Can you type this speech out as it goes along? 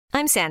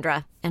I'm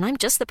Sandra, and I'm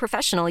just the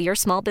professional your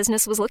small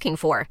business was looking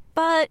for.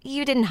 But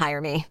you didn't hire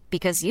me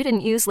because you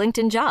didn't use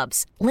LinkedIn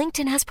Jobs.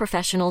 LinkedIn has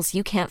professionals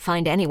you can't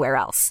find anywhere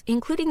else,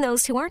 including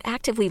those who aren't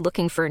actively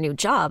looking for a new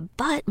job,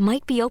 but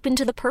might be open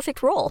to the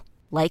perfect role,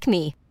 like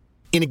me.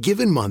 In a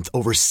given month,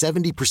 over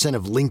 70%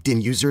 of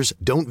LinkedIn users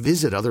don't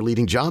visit other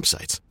leading job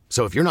sites.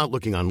 So if you're not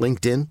looking on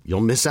LinkedIn,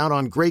 you'll miss out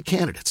on great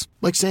candidates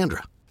like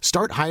Sandra.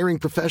 Start hiring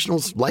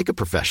professionals like a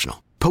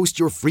professional. Post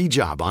your free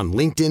job on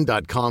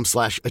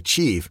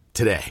linkedin.com/achieve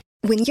today.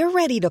 When you're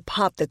ready to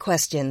pop the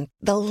question,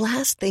 the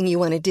last thing you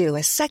want to do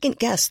is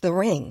second-guess the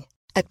ring.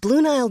 At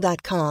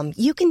BlueNile.com,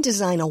 you can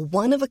design a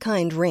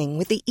one-of-a-kind ring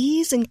with the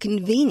ease and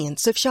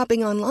convenience of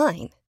shopping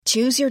online.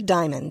 Choose your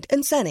diamond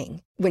and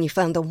setting. When you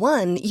find the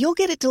one, you'll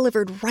get it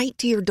delivered right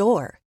to your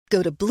door.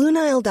 Go to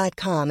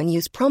BlueNile.com and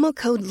use promo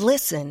code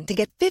LISTEN to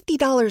get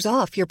 $50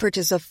 off your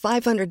purchase of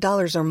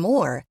 $500 or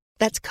more.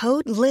 That's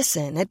code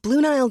LISTEN at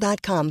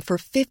BlueNile.com for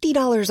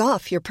 $50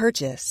 off your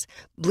purchase.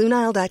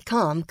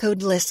 BlueNile.com,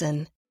 code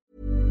LISTEN.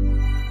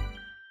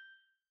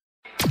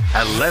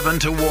 11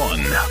 to 1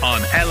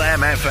 on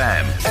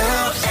LMFM.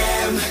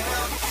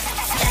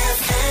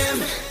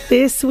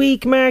 This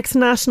week marks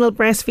National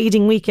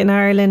Breastfeeding Week in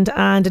Ireland,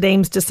 and it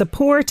aims to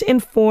support,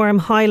 inform,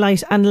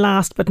 highlight and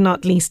last but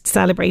not least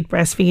celebrate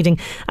breastfeeding.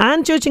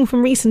 And judging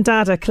from recent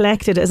data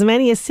collected, as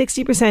many as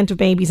 60% of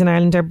babies in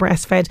Ireland are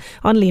breastfed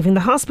on leaving the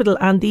hospital,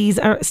 and these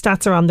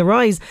stats are on the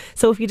rise.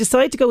 So if you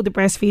decide to go the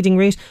breastfeeding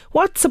route,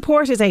 what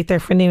support is out there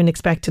for new and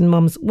expectant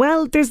mums?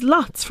 Well, there's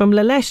lots, from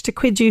Lalesh to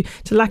Quidju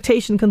to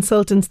lactation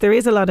consultants. There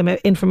is a lot of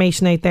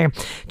information out there.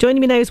 Joining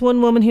me now is one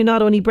woman who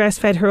not only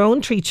breastfed her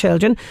own 3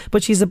 children,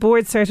 but she's a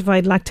board certified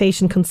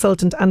lactation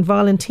consultant and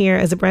volunteer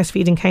as a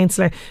breastfeeding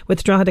counsellor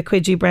with Drogheda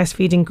Quidju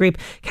Breastfeeding Group.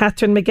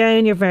 Catherine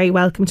McGowan, you're very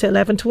welcome to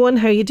 11 to 1.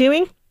 How are you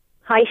doing?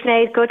 Hi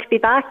Sinead, good to be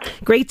back.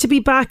 Great to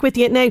be back with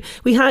you. Now,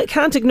 we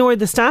can't ignore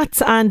the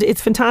stats, and it's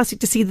fantastic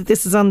to see that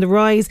this is on the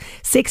rise.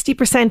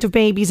 60% of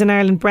babies in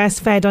Ireland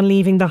breastfed on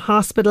leaving the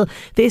hospital.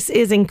 This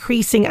is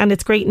increasing and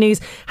it's great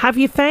news. Have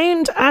you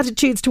found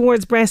attitudes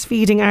towards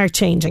breastfeeding are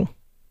changing?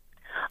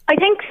 I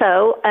think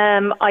so.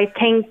 I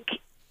think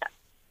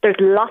there's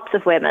lots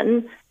of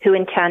women who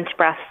intend to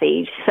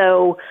breastfeed.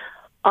 So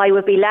I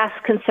would be less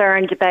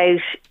concerned about,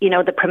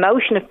 the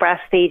promotion of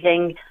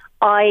breastfeeding.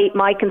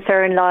 My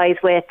concern lies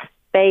with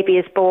baby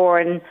is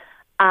born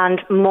and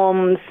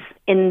mums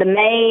in the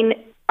main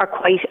are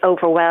quite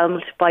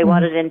overwhelmed by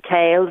what it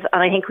entails.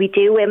 And I think we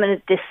do women a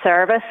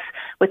disservice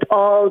with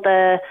all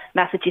the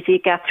messages you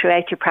get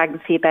throughout your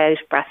pregnancy about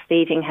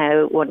breastfeeding,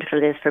 how wonderful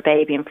it is for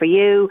baby and for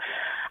you,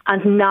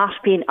 and not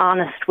being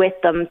honest with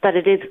them that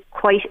it is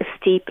quite a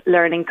steep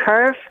learning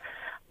curve,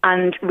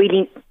 and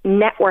really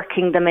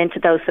networking them into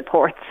those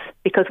supports.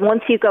 Because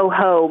once you go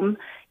home,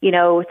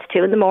 it's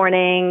 2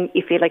 a.m,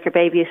 you feel like your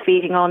baby is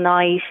feeding all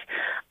night,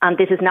 and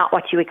this is not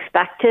what you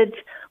expected.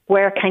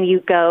 Where can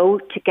you go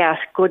to get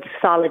good,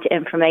 solid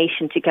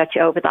information to get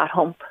you over that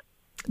hump?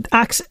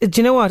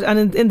 Do you know what?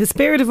 And in the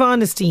spirit of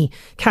honesty,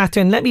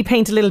 Catherine, let me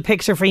paint a little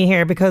picture for you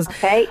here, because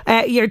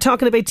you're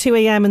talking about 2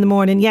 a.m. in the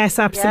morning. Yes,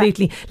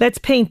 absolutely. Yeah. Let's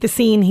paint the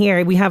scene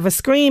here. We have a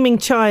screaming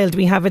child.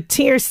 We have a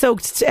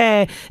tear-soaked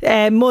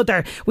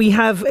mother. We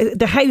have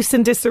the house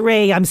in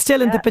disarray. I'm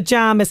still in the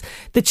pyjamas.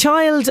 The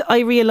child, I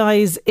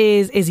realise,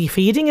 is he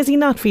feeding? Is he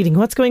not feeding?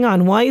 What's going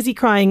on? Why is he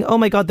crying? Oh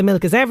my God, the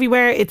milk is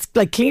everywhere. It's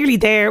like clearly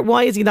there.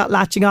 Why is he not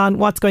latching on?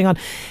 What's going on?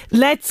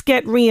 Let's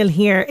get real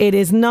here. It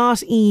is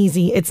not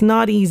easy. It's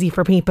not easy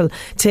for people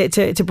to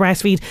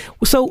breastfeed.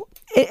 So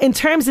in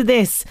terms of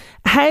this,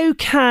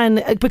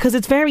 because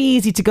it's very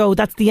easy to go,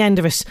 that's the end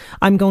of it,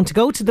 I'm going to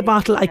go to the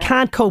bottle, I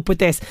can't cope with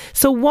this.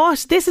 So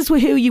this is who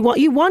you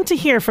want to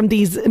hear from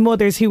these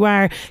mothers who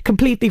are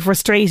completely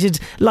frustrated,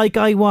 like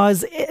I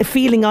was,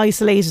 feeling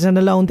isolated and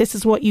alone. This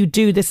is what you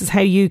do, this is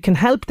how you can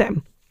help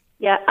them.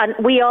 Yeah, and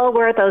we all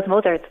were those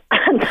mothers,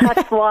 and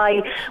that's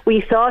why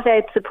we sought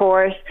out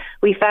support.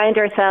 We found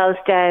ourselves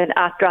down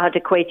at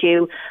Drogheda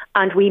Quidju,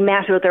 and we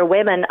met other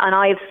women, and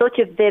I have such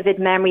a vivid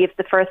memory of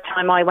the first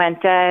time I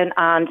went down,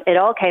 and it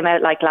all came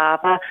out like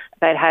lava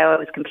about how I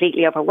was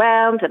completely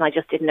overwhelmed and I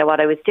just didn't know what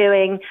I was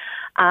doing.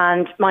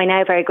 And my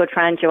now very good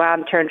friend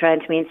Joanne turned around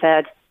to me and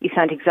said, "You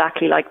sound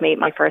exactly like me at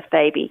my first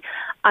baby."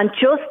 And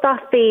just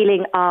that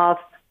feeling of,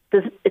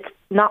 it's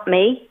not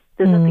me,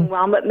 there's nothing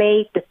wrong with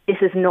me,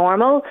 this is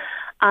normal.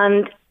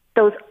 And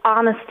those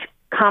honest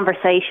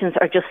conversations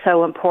are just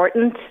so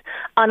important.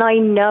 And I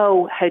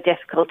know how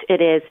difficult it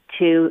is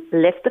to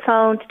lift the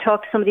phone to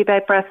talk to somebody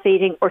about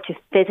breastfeeding, or to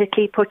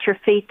physically put your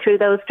feet through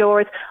those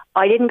doors.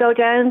 I didn't go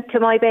down to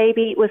my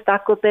baby was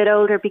that good bit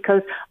older,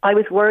 because I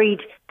was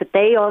worried that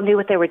they all knew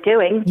what they were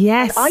doing.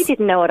 Yes. And I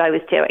didn't know what I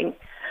was doing.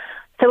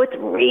 So it's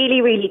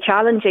really, really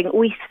challenging.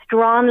 We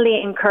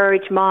strongly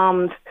encourage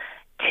moms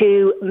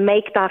to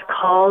make that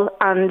call,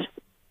 and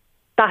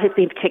that has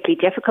been particularly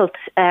difficult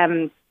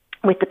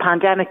with the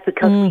pandemic,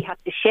 because we had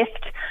to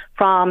shift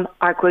from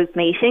our group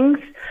meetings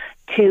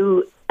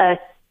to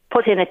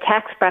put in a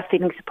text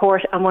breastfeeding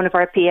support, and one of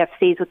our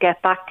PFCs will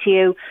get back to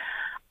you.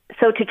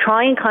 So to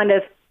try and kind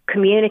of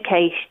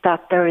communicate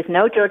that there is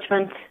no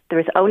judgment, There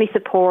is only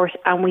support,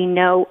 and we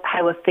know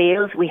how it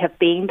feels. We have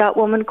been that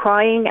woman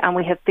crying, and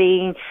we have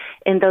been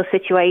in those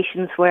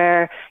situations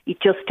where you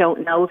just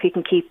don't know if you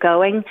can keep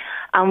going.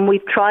 And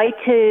we've tried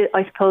to,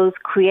 I suppose,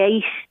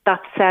 create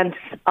that sense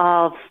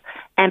of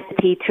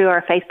empathy through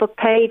our Facebook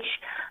page.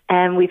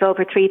 And we've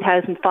over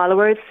 3,000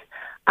 followers.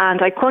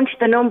 And I crunched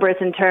the numbers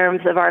in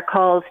terms of our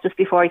calls just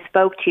before I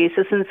spoke to you.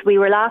 So since we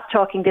were last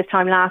talking this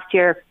time last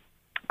year,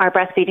 our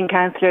breastfeeding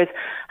counsellors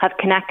have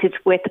connected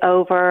with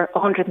over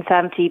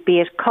 170, be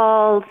it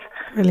calls,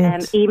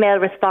 email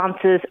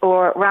responses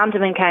or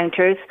random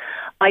encounters.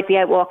 I'd be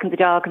out walking the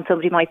dog and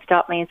somebody might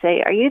stop me and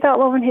say, "Are you that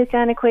woman who's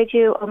down at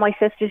Quidju? Oh, my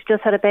sister's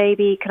just had a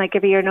baby. Can I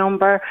give you your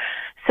number?"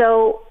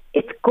 So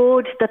it's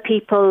good that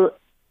people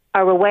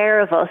are aware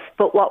of us,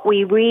 but what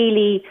we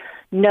really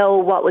know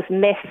what was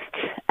missed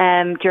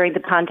during the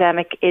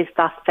pandemic is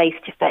that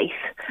face-to-face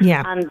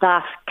and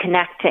that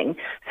connecting.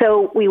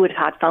 So we would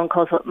have had phone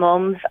calls with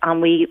mums,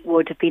 and we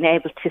would have been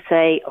able to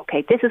say,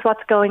 okay, this is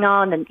what's going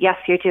on, and yes,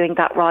 you're doing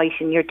that right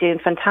and you're doing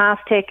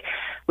fantastic.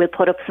 We'll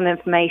put up some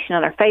information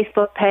on our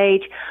Facebook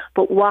page.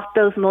 But what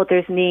those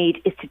mothers need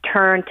is to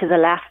turn to the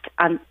left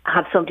and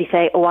have somebody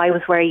say, "Oh, I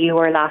was where you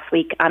were last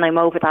week and I'm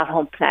over that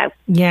hump now."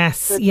 Yes,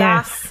 so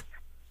yes.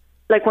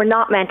 Like, we're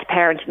not meant to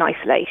parent in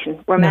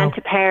isolation. We're meant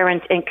to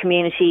parent in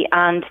community,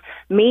 and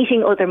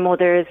meeting other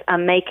mothers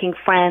and making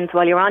friends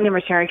while you're on your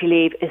maternity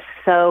leave is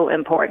so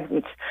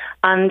important.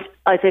 And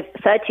as I've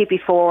said to you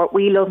before,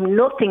 we love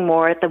nothing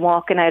more than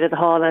walking out of the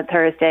hall on a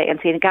Thursday and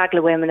seeing a gaggle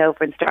of women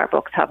over in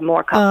Starbucks have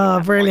more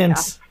coffee. Oh,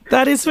 brilliant.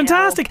 That is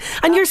fantastic.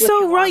 And you're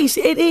so right.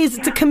 It is.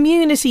 It's a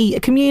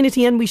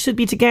community, and we should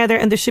be together,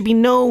 and there should be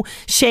no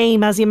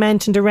shame, as you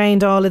mentioned,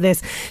 around all of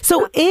this.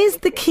 So is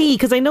the key,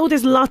 because I know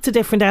there's lots of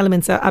different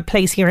elements at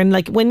place here, and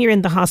like when you're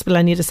in the hospital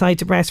and you decide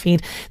to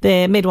breastfeed,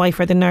 the midwife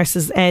or the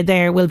nurses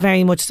there will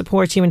very much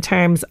support you in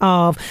terms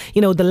of,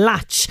 you know, the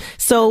latch.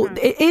 So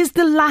is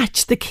the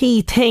latch the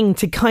key thing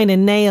to kind of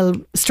nail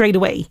straight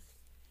away?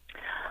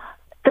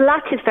 The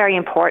latch is very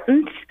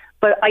important,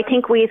 but I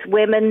think we as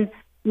women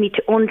need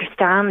to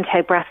understand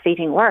how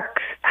breastfeeding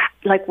works.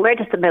 Like, where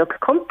does the milk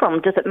come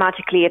from? Does it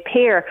magically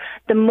appear?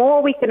 The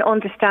more we can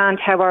understand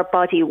how our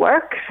body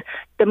works,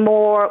 the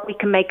more we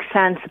can make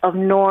sense of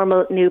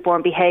normal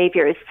newborn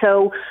behaviours.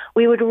 So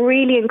we would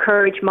really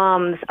encourage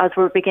moms, as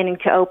we're beginning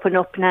to open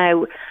up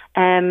now,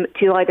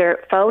 to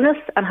either phone us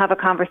and have a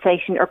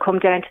conversation or come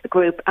down to the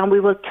group, and we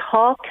will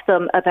talk to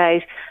them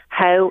about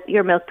how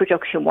your milk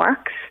production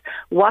works,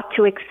 what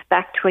to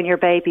expect when your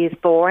baby is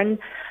born,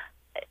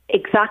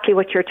 exactly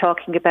what you're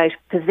talking about,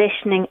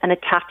 positioning and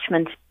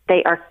attachment.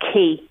 They are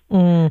key.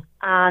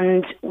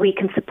 And we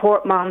can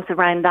support moms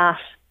around that.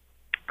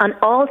 And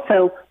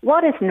also,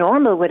 what is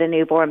normal with a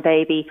newborn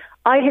baby?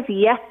 I have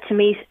yet to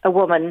meet a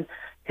woman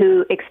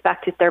who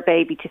expected their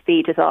baby to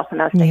feed as often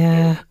as they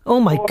do. Oh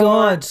my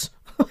God.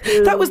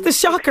 That was the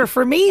shocker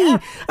for me. Yeah.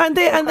 And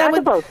then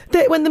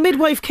when the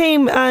midwife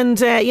came and,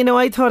 you know,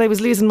 I thought I was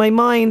losing my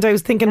mind. I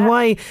was thinking,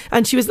 why?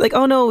 And she was like,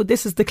 "Oh no,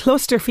 this is the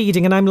cluster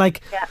feeding." And I'm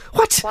like,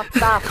 what? What's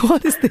that?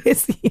 What is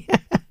this?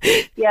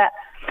 Yeah,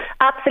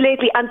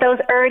 absolutely. And those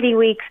early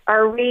weeks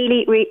are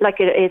really, like,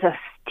 it is a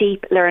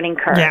steep learning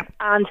curve. Yeah.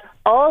 And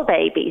all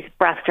babies,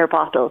 breast or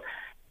bottle,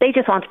 they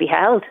just want to be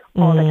held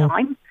all the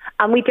time.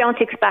 And we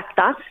don't expect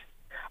that.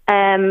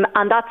 And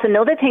that's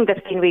another thing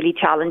that's been really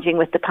challenging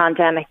with the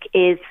pandemic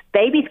is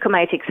babies come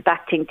out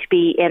expecting to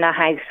be in a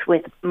house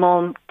with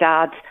mum,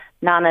 dad,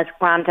 nanas,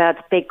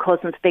 granddads, big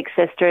cousins, big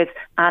sisters,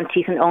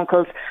 aunties and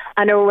uncles,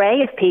 an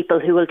array of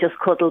people who will just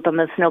cuddle them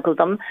and snuggle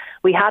them.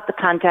 We had the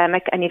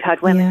pandemic, and you've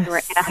had women who are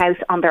in a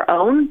house on their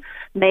own.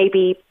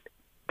 Maybe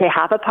they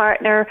have a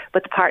partner,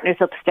 but the partner's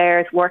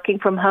upstairs working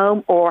from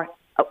home or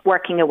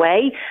working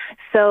away.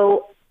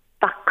 So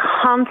that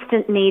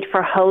constant need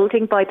for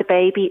holding by the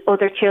baby,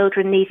 other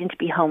children needing to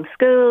be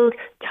homeschooled,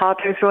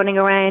 toddlers running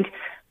around,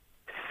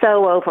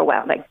 so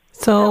overwhelming.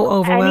 So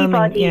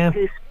overwhelming.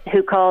 Anybody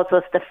who calls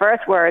us, the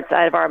first words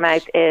out of our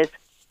mouth is,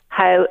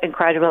 "How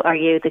incredible are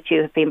you that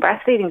you have been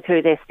breastfeeding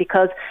through this?"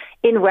 Because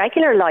in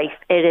regular life,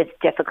 it is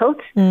difficult.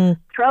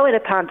 Throw in a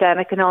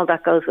pandemic and all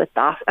that goes with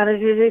that. And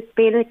it has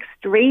been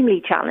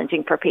extremely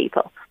challenging for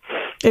people.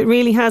 It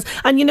really has.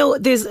 And, you know,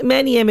 there's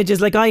many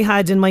images like I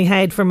had in my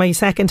head for my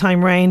second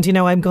time round. You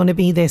know, I'm going to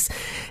be this,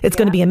 it's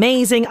going to be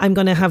amazing. I'm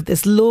going to have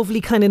this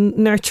lovely kind of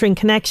nurturing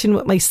connection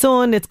with my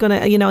son. It's going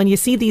to, you know, and you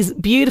see these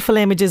beautiful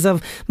images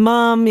of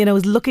mom, you know,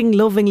 looking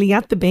lovingly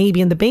at the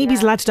baby and the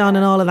baby's latched on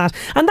and all of that.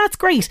 And that's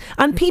great.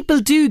 And people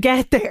do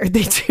get there.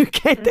 They do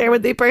get there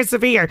when they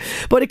persevere.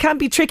 But it can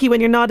be tricky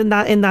when you're not in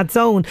that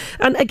zone.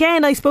 And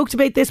again, I spoke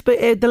about this,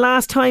 but the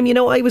last time, you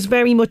know, I was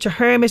very much a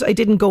hermit. I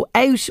didn't go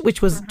out,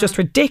 which was just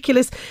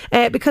ridiculous.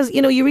 Because,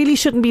 you know, you really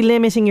shouldn't be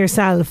limiting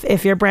yourself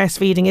if you're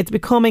breastfeeding. It's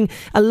becoming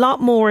a lot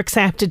more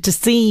accepted to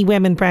see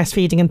women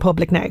breastfeeding in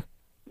public now.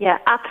 Yeah,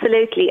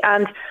 absolutely.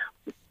 And,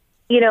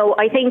 you know,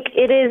 I think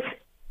it is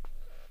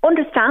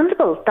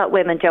understandable that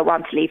women don't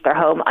want to leave their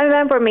home. I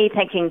remember me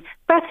thinking,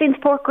 breastfeeding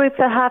support groups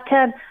at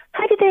 10:30,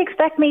 how did they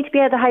expect me to be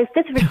out of the house?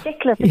 This is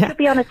ridiculous. It should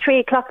be on at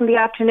 3:00 in the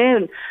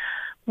afternoon.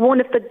 one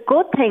of the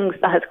good things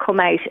that has come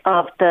out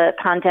of the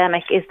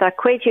pandemic is that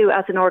Cuidiú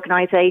as an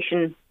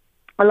organisation,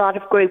 a lot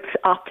of groups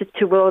opted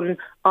to run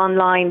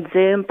online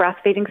Zoom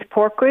breastfeeding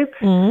support groups,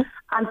 and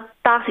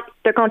that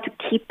they're going to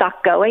keep that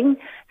going.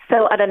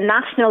 So at a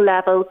national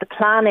level, the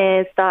plan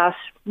is that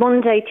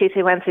Monday,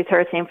 Tuesday, Wednesday,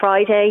 Thursday and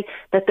Friday,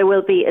 that there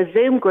will be a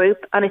Zoom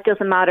group, and it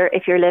doesn't matter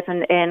if you're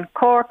living in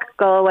Cork,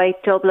 Galway,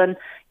 Dublin,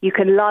 you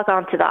can log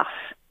on to that.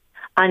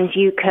 And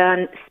you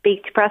can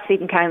speak to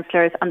breastfeeding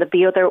counsellors, and there'll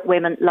be other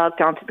women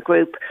logged onto the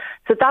group.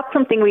 So that's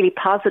something really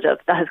positive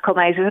that has come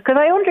out of it. Because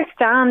I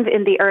understand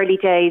in the early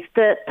days,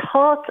 the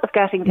thought of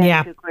getting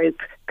down to a group,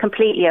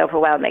 completely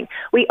overwhelming.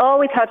 We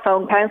always had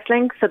phone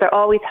counselling, so there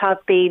always have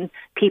been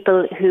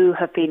people who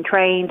have been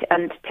trained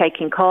and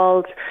taking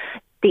calls.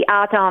 The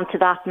add-on to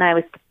that now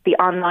is the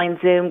online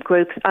Zoom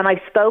groups. And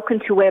I've spoken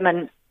to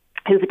women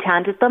who've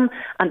attended them,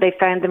 and they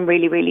found them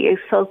really, really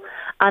useful.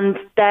 And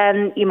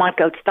then you might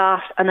go to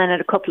that, and then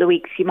in a couple of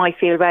weeks you might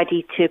feel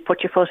ready to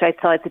put your foot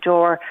outside the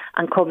door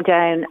and come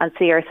down and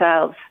see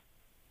yourselves.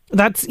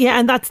 That's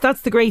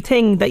the great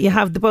thing, that you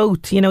have the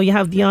both. You know, you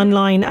have the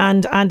online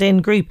and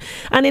in group.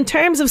 And in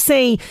terms of,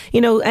 say,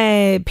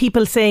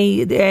 people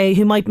say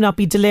who might not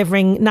be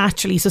delivering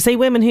naturally. So say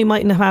women who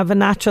mightn't have a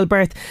natural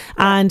birth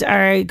and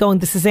are going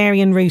the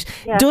caesarean route.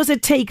 Yeah. Does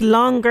it take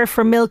longer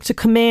for milk to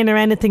come in or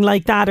anything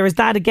like that, or is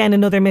that again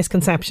another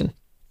misconception?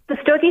 The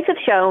studies have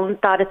shown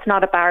that it's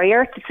not a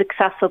barrier to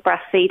successful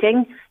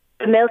breastfeeding.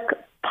 The milk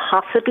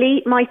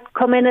possibly might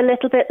come in a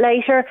little bit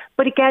later,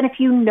 but again, if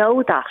you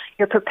know that,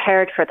 you're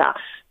prepared for that.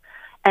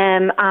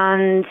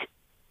 And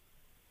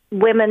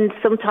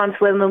sometimes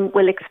women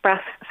will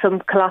express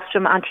some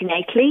colostrum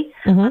antenatally,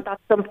 and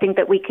that's something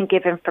that we can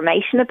give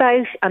information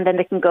about, and then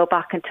they can go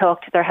back and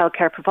talk to their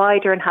healthcare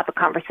provider and have a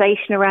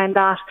conversation around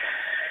that.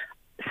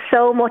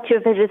 So much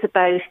of it is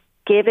about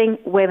giving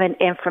women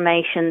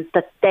information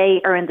that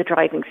they are in the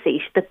driving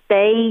seat, that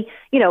they,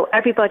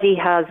 everybody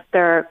has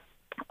their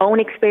own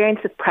experience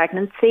of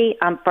pregnancy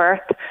and birth,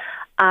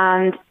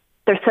 and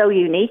they're so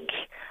unique.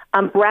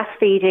 And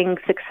breastfeeding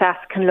success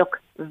can look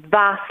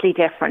vastly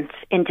different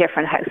in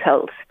different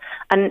households.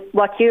 And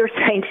what you were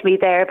saying to me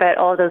there about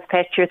all those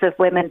pictures of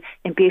women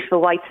in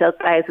beautiful white silk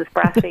blouses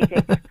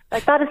breastfeeding,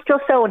 like that is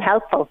just so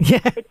unhelpful. Yeah.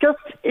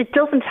 It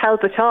doesn't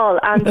help at all.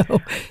 And no.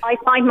 I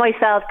find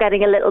myself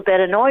getting a little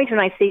bit annoyed when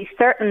I see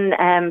certain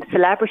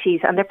celebrities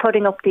and they're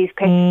putting up these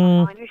pictures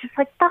online. You're just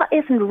like, that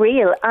isn't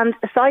real. And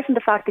aside from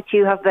the fact that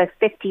you have about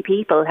 50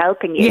 people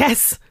helping you,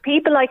 yes,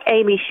 people like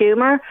Amy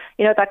Schumer,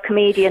 that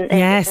comedian.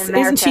 Yes, in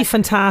America, isn't she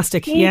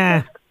fantastic?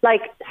 Yeah.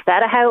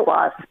 Said how it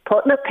was,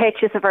 putting up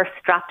pictures of her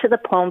strapped to the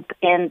pump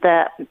in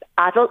the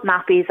adult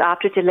nappies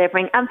after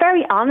delivering, and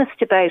very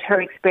honest about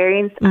her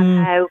experience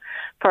and how,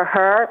 for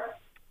her,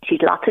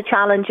 she'd lots of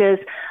challenges,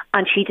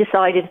 and she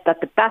decided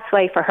that the best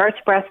way for her to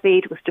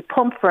breastfeed was to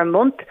pump for a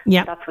month.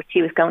 Yeah. That's what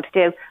she was going to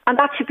do, and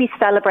that should be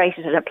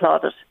celebrated and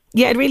applauded.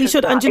 Yeah, it really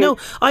should. And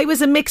I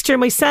was a mixture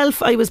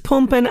myself. I was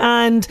pumping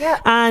and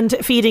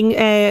feeding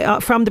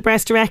from the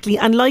breast directly.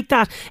 And like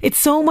that, it's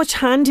so much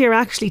handier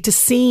actually to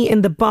see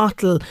in the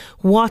bottle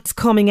what's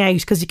coming out,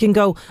 because you can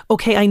go,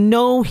 okay, I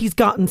know he's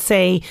gotten,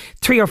 say,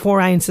 3 or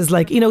 4 ounces,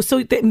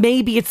 so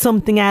maybe it's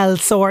something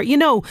else, or,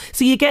 so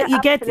you get,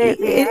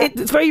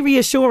 it's very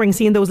reassuring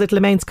seeing those little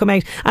amounts come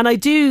out. And I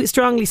do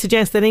strongly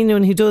suggest that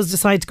anyone who does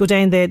decide to go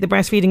down the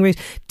breastfeeding route,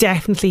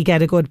 definitely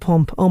get a good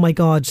pump. Oh my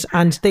God.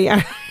 And they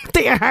are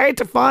hard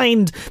to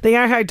find. They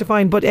are hard to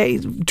find, but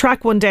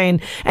track one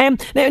down. Now,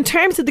 in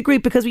terms of the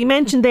group, because we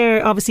mentioned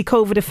there, obviously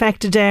COVID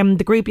affected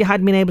the group, you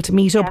hadn't been able to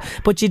meet up,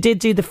 but you did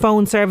do the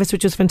phone service,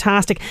 which was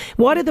fantastic.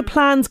 What are the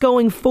plans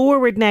going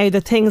forward now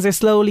that things are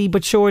slowly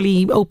but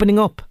surely opening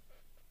up?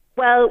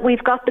 Well,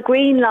 we've got the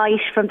green light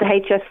from the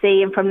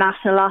HSE and from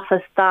National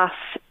Office that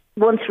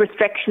once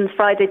restrictions,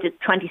 Friday the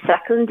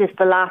 22nd is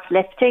the last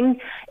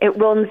lifting. It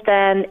runs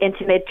then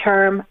into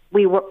mid-term.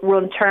 We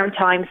run term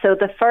time. So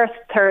the first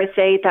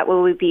Thursday that we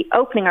will be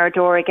opening our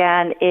door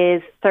again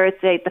is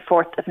Thursday the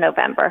 4th of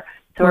November.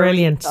 So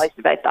brilliant. We're really excited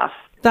about that.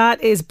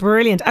 That is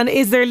brilliant. And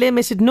is there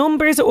limited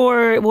numbers,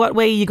 or what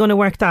way are you going to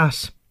work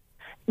that?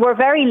 We're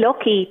very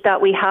lucky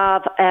that we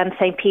have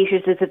St.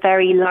 Peter's is a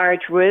very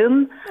large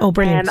room. Oh,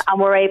 brilliant.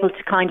 And we're able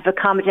to kind of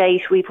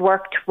accommodate. We've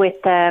worked with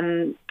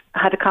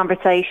had a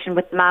conversation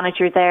with the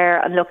manager there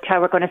and looked how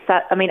we're going to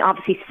set. I mean,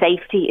 obviously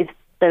safety is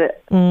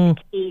the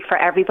key for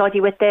everybody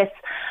with this,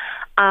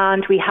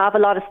 and we have a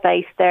lot of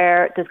space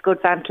there. There's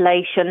good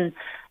ventilation,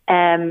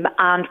 and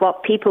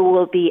what people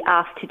will be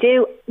asked to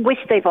do, which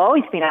they've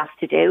always been asked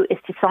to do, is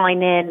to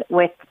sign in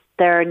with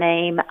their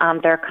name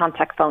and their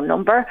contact phone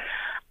number.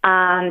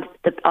 And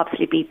there'll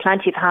obviously be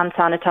plenty of hand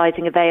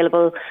sanitising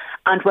available,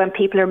 and when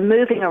people are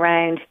moving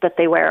around, that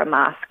they wear a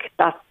mask.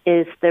 That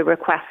is the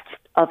request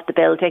of the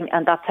building,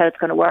 and that's how it's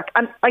going to work.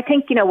 And I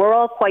think, we're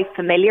all quite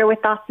familiar with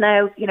that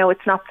now.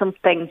 It's not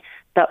something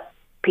that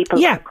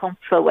people are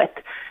comfortable with.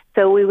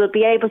 So we will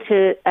be able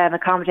to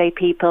accommodate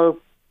people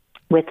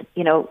with,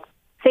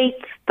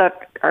 seats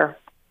that are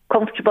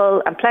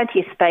comfortable and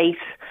plenty of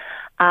space,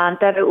 and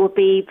that it will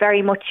be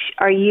very much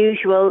our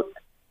usual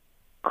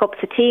cups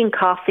of tea and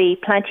coffee,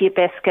 plenty of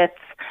biscuits,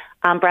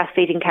 and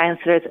breastfeeding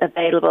counsellors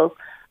available.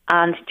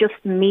 And just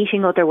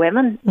meeting other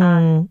women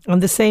on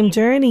the same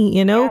journey,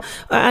 you know,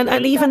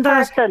 and even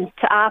that person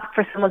to ask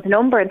for someone's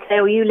number and say,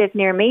 "Oh, you live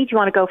near me. Do you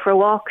want to go for a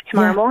walk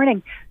tomorrow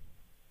morning?"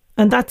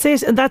 And that's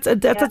it. And that's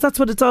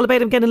what it's all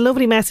about. I'm getting a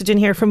lovely message in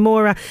here from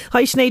Maura.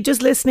 Hi, Sinead,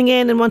 just listening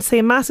in, and want to say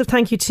a massive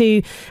thank you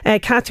to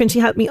Catherine. She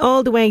helped me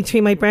all the way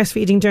through my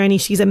breastfeeding journey.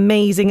 She's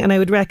amazing, and I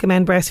would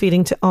recommend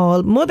breastfeeding to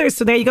all mothers.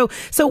 So there you go.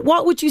 So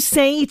what would you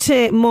say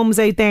to mums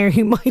out there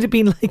who might have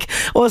been like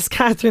us,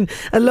 Catherine,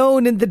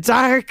 alone in the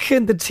dark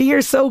and the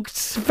tear-soaked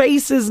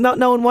faces, not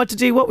knowing what to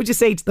do? What would you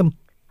say to them?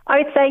 I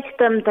would say to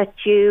them that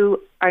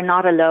you are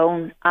not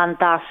alone, and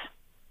that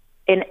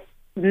in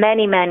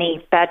many,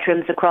 many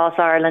bedrooms across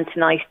Ireland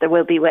tonight there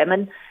will be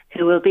women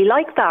who will be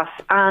like that,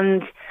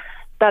 and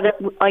that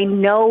I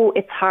know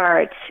it's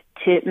hard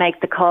to make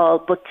the call,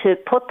 but to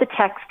put the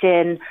text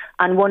in,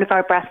 and one of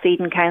our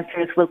breastfeeding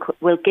counsellors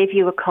will give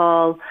you a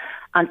call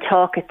and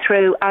talk it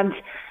through. And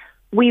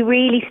we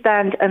really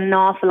spend an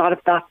awful lot of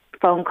that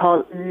phone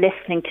call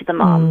listening to the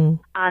mom.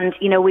 And,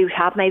 you know, we would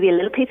have maybe a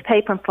little piece of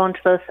paper in front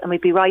of us, and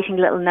we'd be writing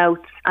little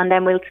notes, and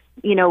then we'll,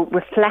 you know,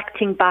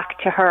 reflecting back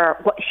to her.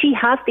 What she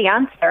has the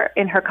answer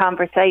in her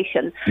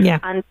conversation,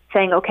 and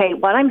saying, okay,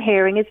 what I'm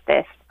hearing is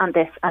this and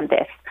this and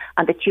this,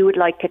 and that you would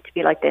like it to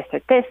be like this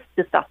or this.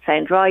 Does that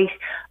sound right?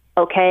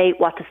 Okay,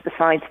 what does the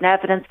science and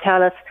evidence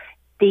tell us?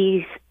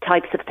 These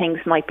types of things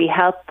might be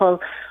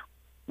helpful.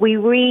 We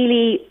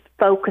really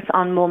focus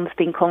on mums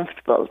being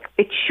comfortable.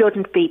 It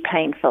shouldn't be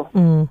painful.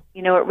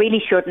 You know, it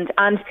really shouldn't.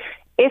 And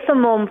if a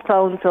mum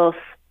phones us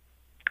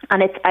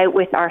and it's out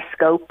with our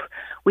scope,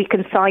 we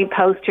can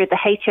signpost her. The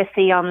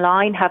HSE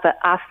online have a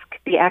Ask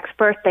the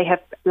Expert. They have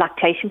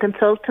lactation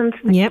consultants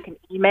that you can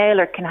email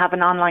or can have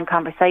an online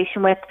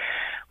conversation with.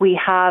 We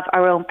have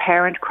our own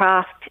parent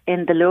craft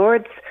in the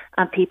Lourdes,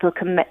 and people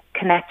can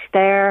connect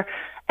there.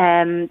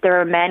 There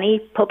are many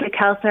public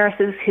health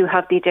nurses who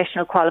have the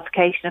additional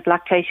qualification of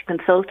lactation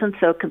consultants,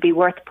 so it can be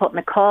worth putting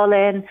a call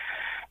in.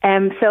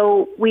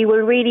 So we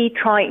will really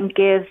try and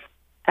give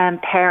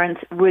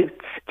parents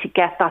routes to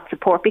get that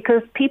support,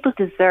 because people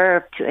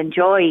deserve to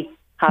enjoy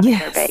having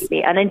their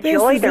baby and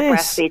enjoy their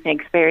breastfeeding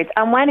experience.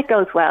 And when it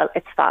goes well,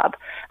 it's fab.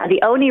 And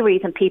the only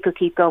reason people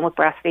keep going with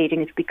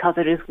breastfeeding is because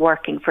it is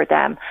working for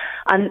them.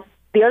 And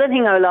the other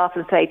thing I will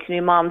often say to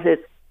new moms is,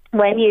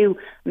 when you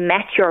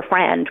met your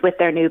friend with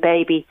their new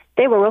baby,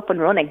 they were up and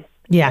running.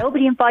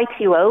 Nobody invites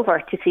you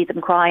over to see them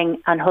crying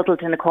and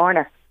huddled in a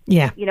corner.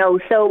 You know,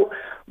 so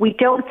we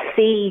don't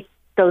see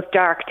those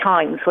dark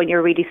times when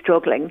you're really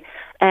struggling.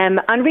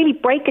 And really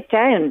break it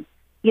down.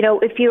 You know,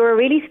 if you're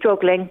really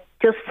struggling,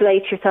 just say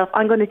to yourself,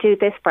 I'm going to do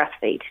this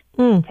breastfeed.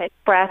 Take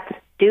a breath,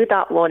 do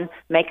that one,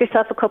 make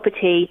yourself a cup of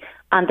tea,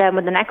 and then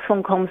when the next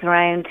one comes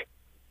around,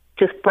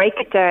 just break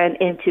it down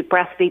into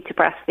breastfeed to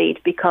breastfeed,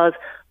 because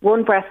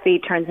one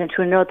breastfeed turns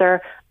into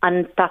another,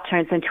 and that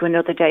turns into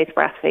another day's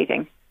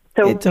breastfeeding.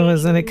 So it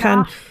does, and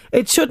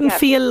it shouldn't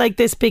feel like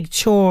this big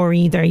chore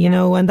either, you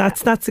know, and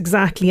that's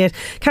exactly it.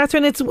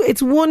 Catherine,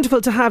 it's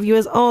wonderful to have you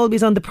as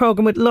always on the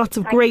programme with lots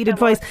of great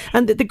advice,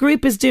 and the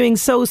group is doing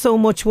so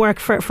much work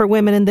for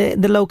women in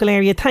the local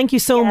area. Thank you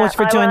so much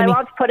for joining me. I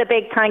want to put a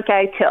big thank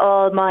out to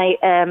all my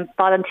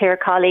volunteer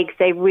colleagues.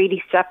 They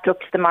really stepped up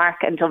to the mark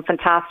and done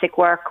fantastic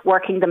work,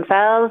 working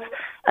themselves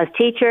as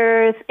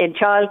teachers, in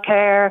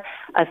childcare,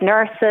 as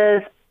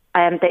nurses,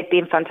 and they've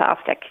been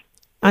fantastic.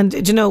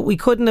 And, you know, we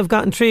couldn't have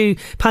gotten through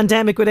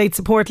pandemic without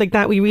support like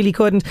that. We really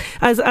couldn't.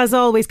 As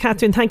always,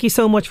 Catherine, thank you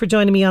so much for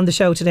joining me on the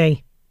show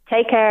today.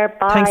 Take care.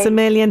 Bye. Thanks a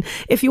million.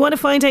 If you want to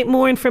find out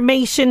more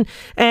information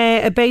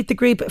about the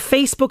group,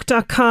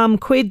 facebook.com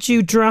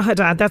Cuidiú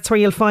Drogheda. That's where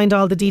you'll find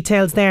all the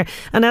details there.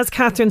 And as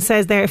Catherine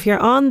says there, if you're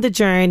on the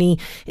journey,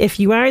 if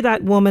you are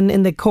that woman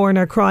in the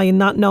corner crying,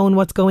 not knowing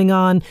what's going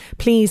on,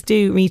 please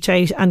do reach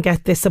out and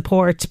get this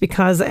support,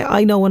 because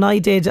I know when I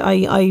did,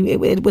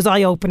 it was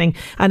eye-opening,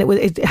 and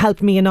it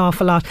helped me an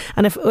awful lot.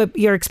 And if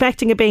you're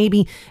expecting a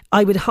baby,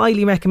 I would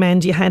highly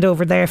recommend you head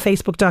over there,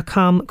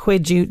 facebook.com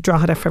Cuidiú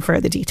Drogheda, for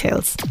further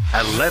details.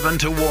 11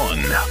 to 1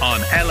 on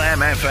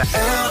LMFM.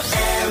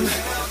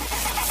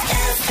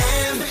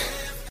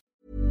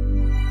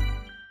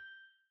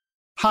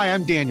 Hi,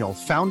 I'm Daniel,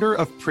 founder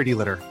of Pretty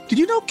Litter. Did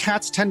you know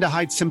cats tend to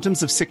hide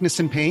symptoms of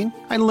sickness and pain?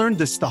 I learned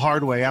this the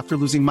hard way after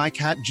losing my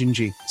cat,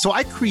 Gingy. So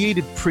I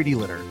created Pretty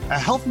Litter, a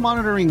health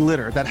monitoring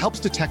litter that helps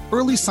detect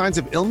early signs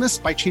of illness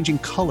by changing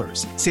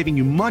colors, saving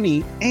you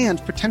money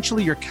and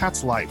potentially your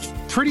cat's life.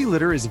 Pretty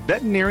Litter is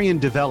veterinarian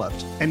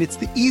developed, and it's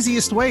the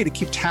easiest way to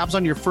keep tabs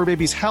on your fur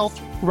baby's health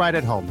right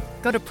at home.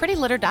 Go to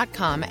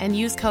prettylitter.com and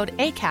use code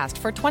ACAST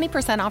for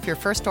 20% off your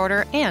first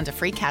order and a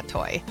free cat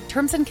toy.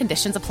 Terms and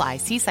conditions apply.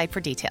 See site for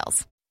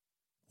details.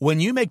 When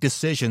you make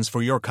decisions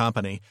for your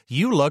company,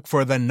 you look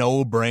for the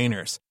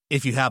no-brainers.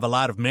 If you have a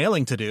lot of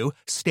mailing to do,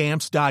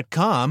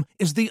 Stamps.com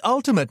is the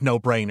ultimate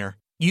no-brainer.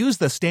 Use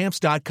the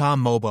Stamps.com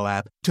mobile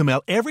app to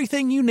mail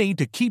everything you need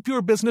to keep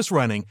your business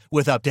running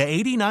with up to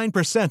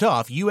 89%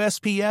 off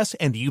USPS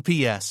and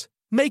UPS.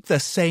 Make the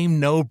same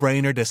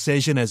no-brainer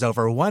decision as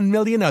over 1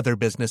 million other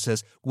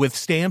businesses with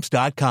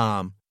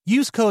Stamps.com.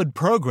 Use code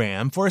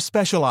PROGRAM for a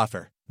special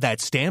offer.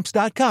 That's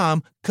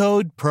Stamps.com,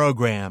 code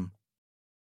PROGRAM.